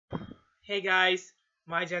Hey guys,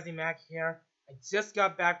 my Jazzy Mac here. I just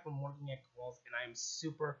got back from working at Kohl's and I am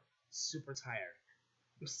super tired.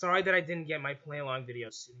 I'm sorry that I didn't get my play along video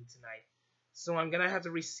shooting tonight, so I'm gonna have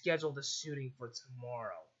to reschedule the shooting for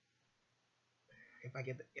tomorrow if I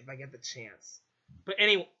get the chance.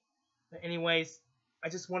 Anyways, I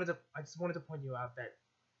just wanted to point you out that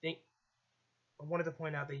I wanted to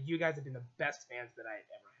point out that you guys have been the best fans that I've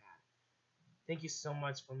ever had. Thank you so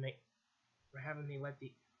much for having me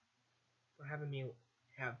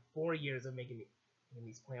have 4 years of making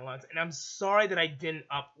these play-alongs, and I'm sorry that I didn't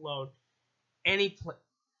upload any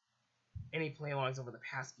play-alongs over the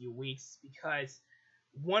past few weeks because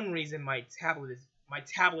one reason my tablet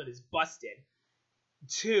is busted.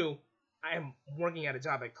 Two, I am working at a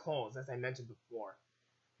job at Kohl's, as I mentioned before,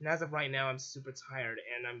 and as of right now, I'm super tired,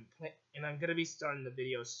 and I'm gonna be starting the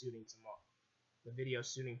video shooting tomorrow. The video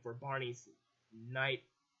shooting for Barney's Night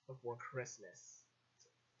Before Christmas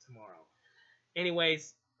tomorrow.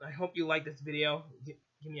 Anyways, I hope you like this video.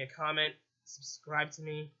 Give me a comment, subscribe to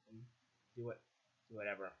me, and do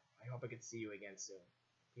whatever. I hope I can see you again soon.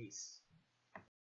 Peace.